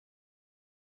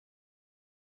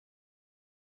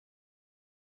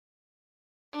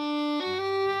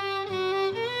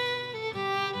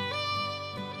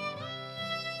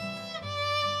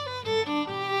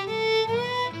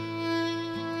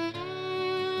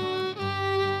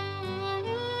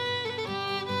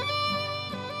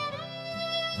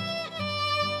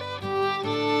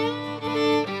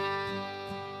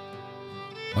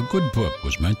good book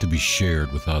was meant to be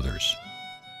shared with others.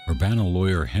 Urbana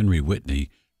lawyer Henry Whitney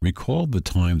recalled the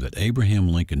time that Abraham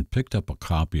Lincoln picked up a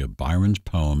copy of Byron's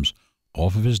poems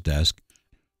off of his desk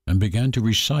and began to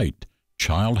recite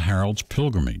Childe Harold's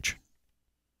Pilgrimage,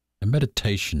 a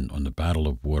meditation on the Battle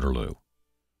of Waterloo.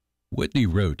 Whitney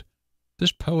wrote,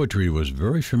 "This poetry was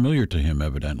very familiar to him,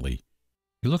 evidently.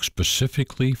 He looked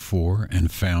specifically for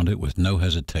and found it with no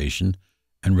hesitation,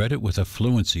 and read it with a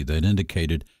fluency that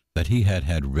indicated that he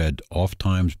had read oft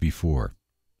times before."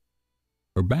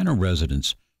 Urbana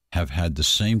residents have had the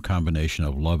same combination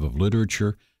of love of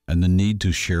literature and the need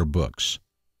to share books.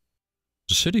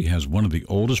 The city has one of the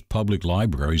oldest public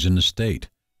libraries in the state,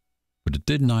 but it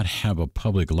did not have a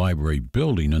public library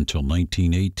building until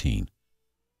 1918.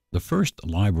 The first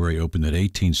library opened in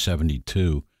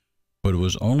 1872, but it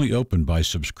was only opened by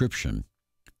subscription.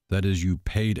 That is, you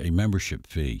paid a membership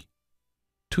fee.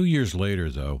 2 years later,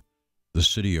 though, the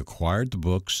city acquired the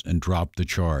books and dropped the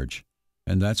charge,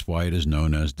 and that's why it is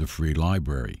known as the Free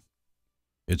Library.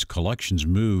 Its collections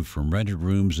moved from rented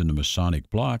rooms in the Masonic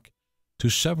Block to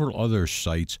several other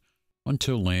sites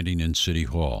until landing in City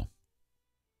Hall.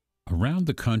 Around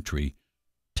the country,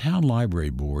 town library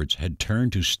boards had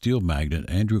turned to steel magnate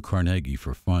Andrew Carnegie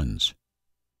for funds.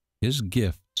 His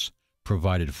gifts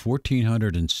provided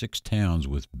 1,406 towns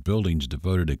with buildings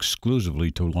devoted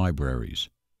exclusively to libraries.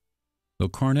 Though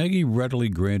Carnegie readily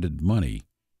granted money,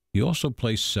 he also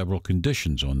placed several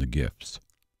conditions on the gifts.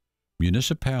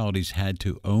 Municipalities had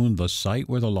to own the site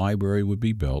where the library would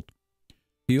be built.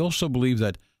 He also believed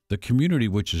that the community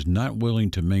which is not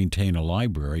willing to maintain a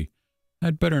library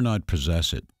had better not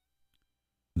possess it.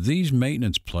 These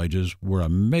maintenance pledges were a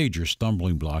major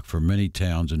stumbling block for many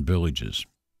towns and villages.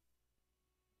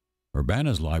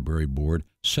 Urbana's library board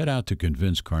set out to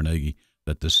convince Carnegie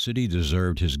that the city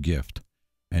deserved his gift,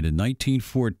 and in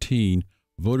 1914,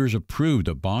 voters approved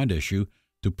a bond issue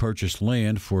to purchase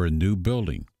land for a new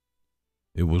building.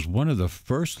 It was one of the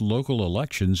first local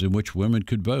elections in which women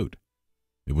could vote.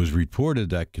 It was reported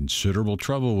that considerable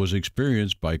trouble was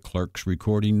experienced by clerks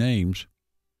recording names.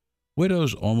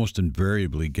 Widows almost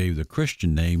invariably gave the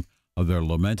Christian name of their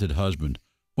lamented husband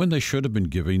when they should have been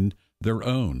giving their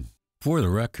own. For the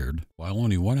record, while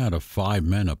only 1 out of 5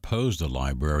 men opposed the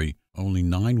library, only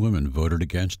 9 women voted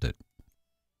against it.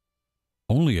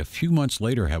 Only a few months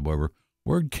later, however,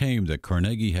 word came that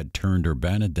Carnegie had turned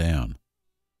Urbana down.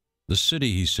 The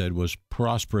city, he said, was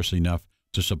prosperous enough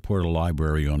to support a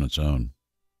library on its own.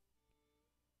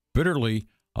 Bitterly,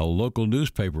 a local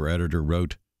newspaper editor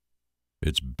wrote,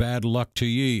 "It's bad luck to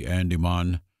ye, Andy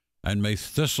Mon, and may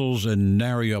thistles and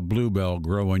nary a bluebell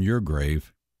grow on your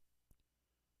grave."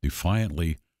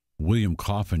 Defiantly, William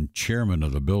Coffin, chairman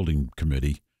of the building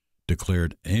committee,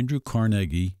 declared Andrew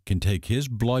Carnegie can take his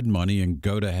blood money and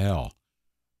go to hell.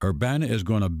 Urbana is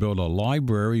going to build a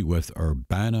library with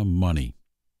Urbana money.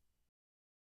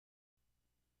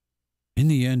 In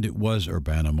the end, it was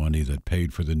Urbana money that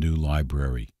paid for the new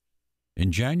library.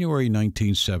 In January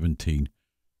 1917,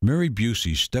 Mary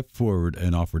Busey stepped forward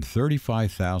and offered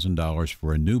 $35,000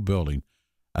 for a new building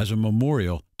as a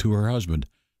memorial to her husband,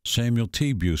 Samuel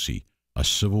T. Busey, a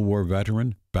Civil War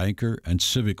veteran, banker, and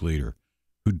civic leader,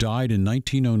 who died in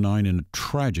 1909 in a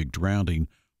tragic drowning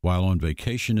while on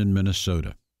vacation in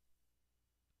Minnesota.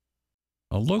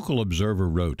 A local observer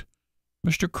wrote,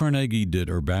 "Mr. Carnegie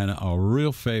did Urbana a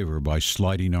real favor by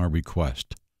slighting our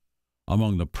request.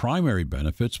 Among the primary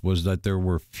benefits was that there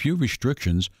were few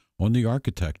restrictions on the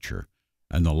architecture,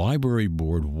 and the library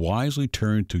board wisely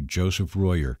turned to Joseph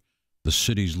Royer, the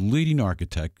city's leading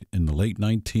architect in the late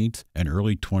 19th and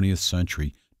early 20th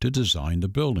century, to design the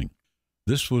building.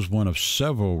 This was one of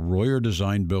several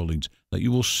Royer-designed buildings that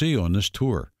you will see on this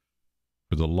tour.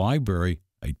 For the library,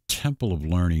 a temple of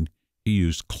learning, he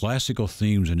used classical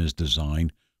themes in his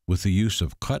design with the use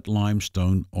of cut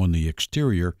limestone on the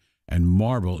exterior and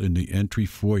marble in the entry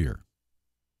foyer.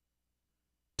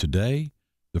 Today,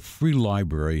 the Free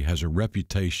Library has a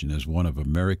reputation as one of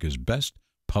America's best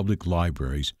public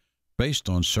libraries based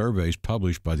on surveys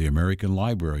published by the American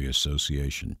Library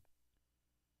Association.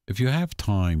 If you have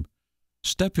time,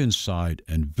 step inside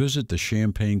and visit the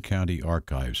Champaign County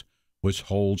Archives, which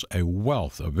holds a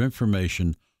wealth of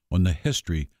information on the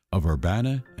history of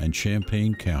Urbana and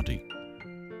Champaign County.